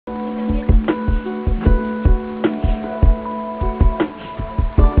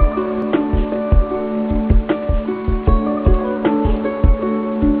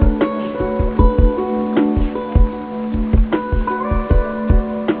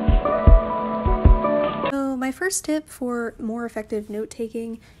My first tip for more effective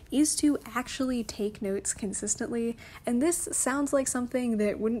note-taking is to actually take notes consistently, and this sounds like something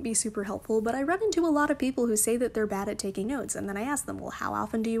that wouldn't be super helpful, but I run into a lot of people who say that they're bad at taking notes, and then I ask them, well, how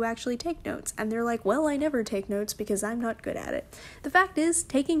often do you actually take notes? And they're like, well, I never take notes because I'm not good at it. The fact is,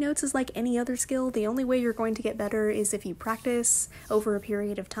 taking notes is like any other skill. The only way you're going to get better is if you practice over a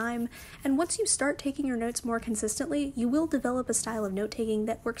period of time, and once you start taking your notes more consistently, you will develop a style of note-taking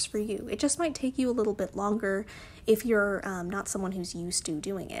that works for you. It just might take you a little bit longer if you're not someone who's used to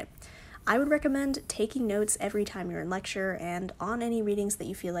doing it. I would recommend taking notes every time you're in lecture and on any readings that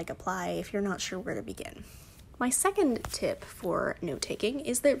you feel like apply if you're not sure where to begin. My second tip for note-taking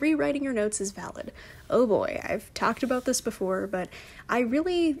is that rewriting your notes is valid. Oh boy, I've talked about this before, but I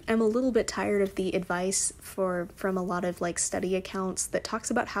really am a little bit tired of the advice from a lot of study accounts that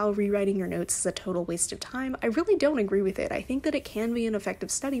talks about how rewriting your notes is a total waste of time. I really don't agree with it. I think that it can be an effective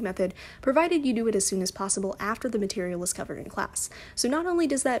study method, provided you do it as soon as possible after the material is covered in class. So not only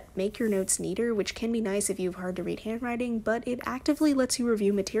does that make your notes neater, which can be nice if you have hard to read handwriting, but it actively lets you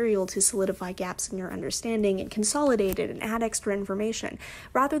review material to solidify gaps in your understanding and consolidate it and add extra information,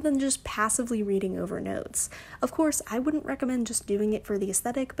 rather than just passively reading over notes. Of course, I wouldn't recommend just doing it for the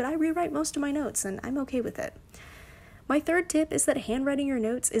aesthetic, but I rewrite most of my notes, and I'm okay with it. My third tip is that handwriting your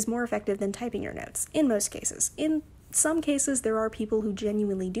notes is more effective than typing your notes, in most cases. In some cases, there are people who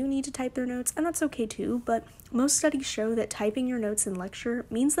genuinely do need to type their notes, and that's okay too, but most studies show that typing your notes in lecture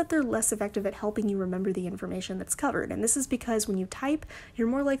means that they're less effective at helping you remember the information that's covered, and this is because when you type, you're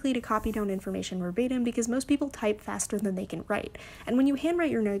more likely to copy down information verbatim because most people type faster than they can write. And when you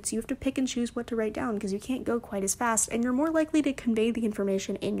handwrite your notes, you have to pick and choose what to write down because you can't go quite as fast, and you're more likely to convey the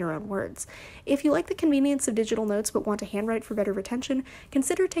information in your own words. If you like the convenience of digital notes but want to handwrite for better retention,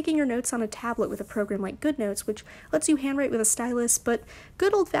 consider taking your notes on a tablet with a program like GoodNotes, which lets you handwrite with a stylus, but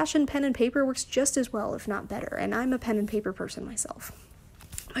good old-fashioned pen and paper works just as well, if not better, and I'm a pen and paper person myself.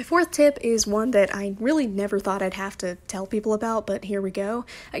 My fourth tip is one that I really never thought I'd have to tell people about, but here we go,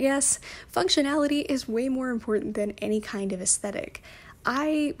 I guess. Functionality is way more important than any kind of aesthetic.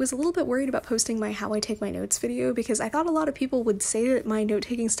 I was a little bit worried about posting my How I Take My Notes video because I thought a lot of people would say that my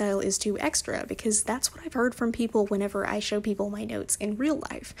note-taking style is too extra, because that's what I've heard from people whenever I show people my notes in real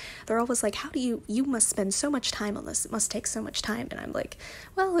life. They're always like, you must spend so much time on this, it must take so much time, and I'm like,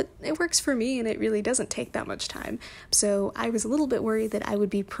 well, it works for me and it really doesn't take that much time. So I was a little bit worried that I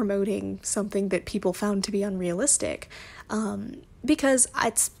would be promoting something that people found to be unrealistic, because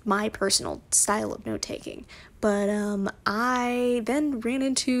it's my personal style of note-taking. But I then ran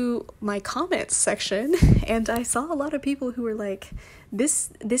into my comments section, and I saw a lot of people who were like,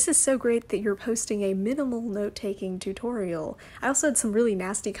 this is so great that you're posting a minimal note-taking tutorial. I also had some really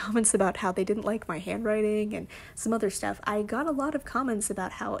nasty comments about how they didn't like my handwriting and some other stuff. I got a lot of comments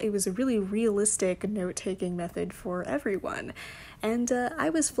about how it was a really realistic note-taking method for everyone. And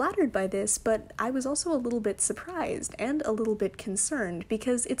I was flattered by this, but I was also a little bit surprised and a little bit concerned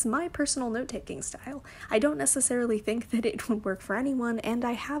because it's my personal note-taking style. I don't necessarily think that it would work for anyone, and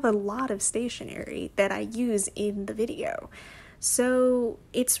I have a lot of stationery that I use in the video. So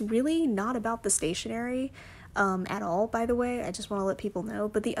it's really not about the stationery at all, by the way. I just want to let people know.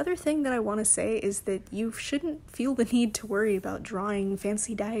 But the other thing that I want to say is that you shouldn't feel the need to worry about drawing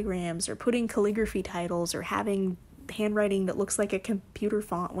fancy diagrams or putting calligraphy titles or having handwriting that looks like a computer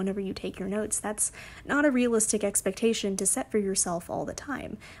font whenever you take your notes. That's not a realistic expectation to set for yourself all the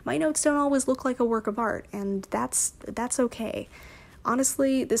time. My notes don't always look like a work of art, and that's okay.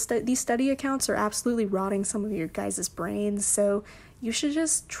 Honestly, these study accounts are absolutely rotting some of your guys' brains, so you should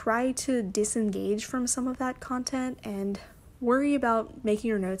just try to disengage from some of that content and worry about making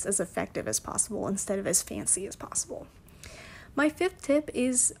your notes as effective as possible instead of as fancy as possible. My fifth tip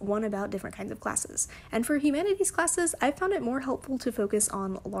is one about different kinds of classes, and for humanities classes, I found it more helpful to focus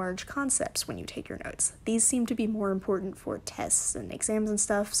on large concepts when you take your notes. These seem to be more important for tests and exams and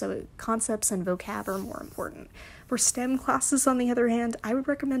stuff, so concepts and vocab are more important. For STEM classes, on the other hand, I would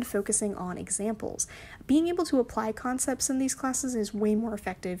recommend focusing on examples. Being able to apply concepts in these classes is way more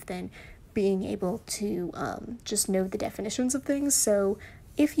effective than being able to just know the definitions of things, so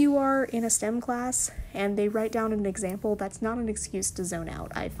if you are in a STEM class and they write down an example, that's not an excuse to zone out.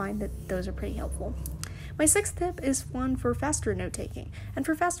 I find that those are pretty helpful. My sixth tip is one for faster note-taking. And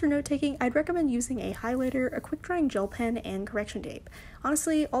for faster note-taking, I'd recommend using a highlighter, a quick-drying gel pen, and correction tape.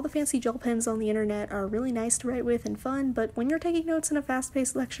 Honestly, all the fancy gel pens on the internet are really nice to write with and fun, but when you're taking notes in a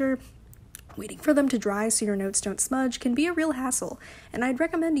fast-paced lecture, waiting for them to dry so your notes don't smudge can be a real hassle. And I'd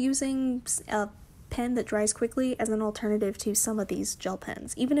recommend using pen that dries quickly as an alternative to some of these gel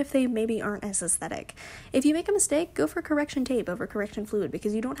pens, even if they maybe aren't as aesthetic. If you make a mistake, go for correction tape over correction fluid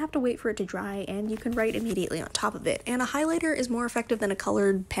because you don't have to wait for it to dry and you can write immediately on top of it. And a highlighter is more effective than a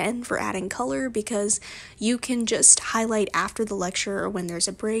colored pen for adding color because you can just highlight after the lecture or when there's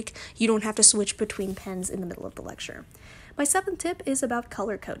a break. You don't have to switch between pens in the middle of the lecture. My 7th tip is about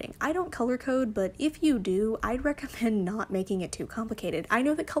color coding. I don't color code, but if you do, I'd recommend not making it too complicated. I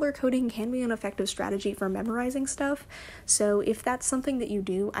know that color coding can be an effective strategy for memorizing stuff, so if that's something that you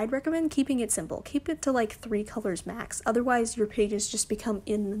do, I'd recommend keeping it simple. Keep it to like 3 colors max, otherwise your pages just become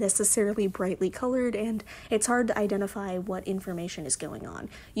unnecessarily brightly colored and it's hard to identify what information is going on.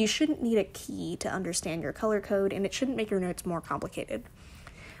 You shouldn't need a key to understand your color code, and it shouldn't make your notes more complicated.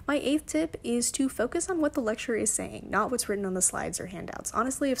 My 8th tip is to focus on what the lecturer is saying, not what's written on the slides or handouts.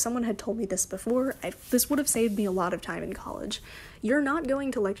 Honestly, if someone had told me this before, this would have saved me a lot of time in college. You're not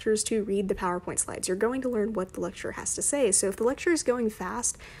going to lectures to read the PowerPoint slides. You're going to learn what the lecturer has to say. So if the lecturer is going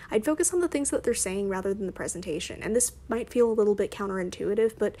fast, I'd focus on the things that they're saying rather than the presentation. And this might feel a little bit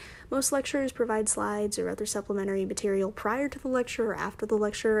counterintuitive, but most lecturers provide slides or other supplementary material prior to the lecture or after the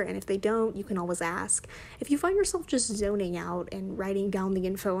lecture, and if they don't, you can always ask. If you find yourself just zoning out and writing down the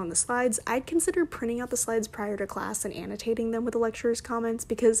info on the slides, I'd consider printing out the slides prior to class and annotating them with the lecturer's comments,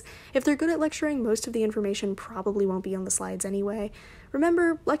 because if they're good at lecturing, most of the information probably won't be on the slides anyway.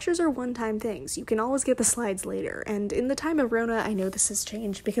 Remember, lectures are one-time things. You can always get the slides later, and in the time of Rona, I know this has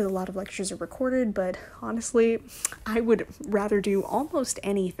changed because a lot of lectures are recorded, but honestly, I would rather do almost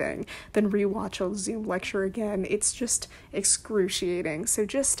anything than rewatch a Zoom lecture again. It's just excruciating, so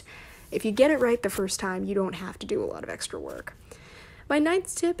just, if you get it right the first time, you don't have to do a lot of extra work. My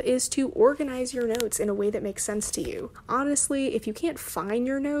 9th tip is to organize your notes in a way that makes sense to you. Honestly, if you can't find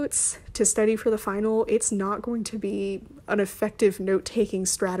your notes to study for the final, it's not going to be an effective note-taking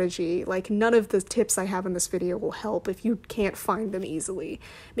strategy. Like, none of the tips I have in this video will help if you can't find them easily.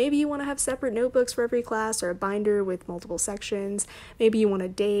 Maybe you want to have separate notebooks for every class or a binder with multiple sections. Maybe you want to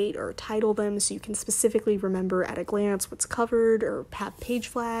date or title them so you can specifically remember at a glance what's covered or have page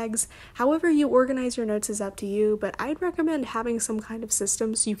flags. However you organize your notes is up to you, but I'd recommend having some kind of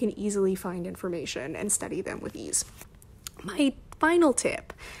system so you can easily find information and study them with ease. My final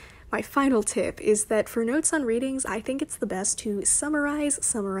tip is that for notes on readings, I think it's the best to summarize.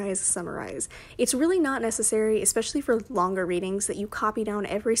 It's really not necessary, especially for longer readings, that you copy down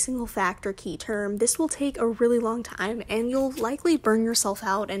every single fact or key term. This will take a really long time, and you'll likely burn yourself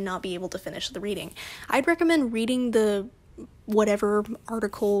out and not be able to finish the reading. I'd recommend reading the whatever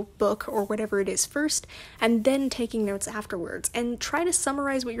article, book, or whatever it is first, and then taking notes afterwards, and try to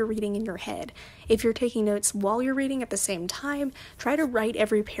summarize what you're reading in your head. If you're taking notes while you're reading at the same time, try to write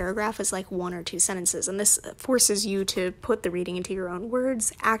every paragraph as like 1 or 2 sentences, and this forces you to put the reading into your own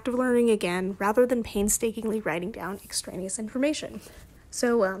words, active learning again, rather than painstakingly writing down extraneous information.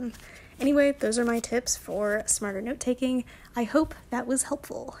 So, anyway, those are my tips for smarter note-taking. I hope that was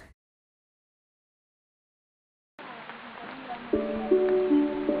helpful.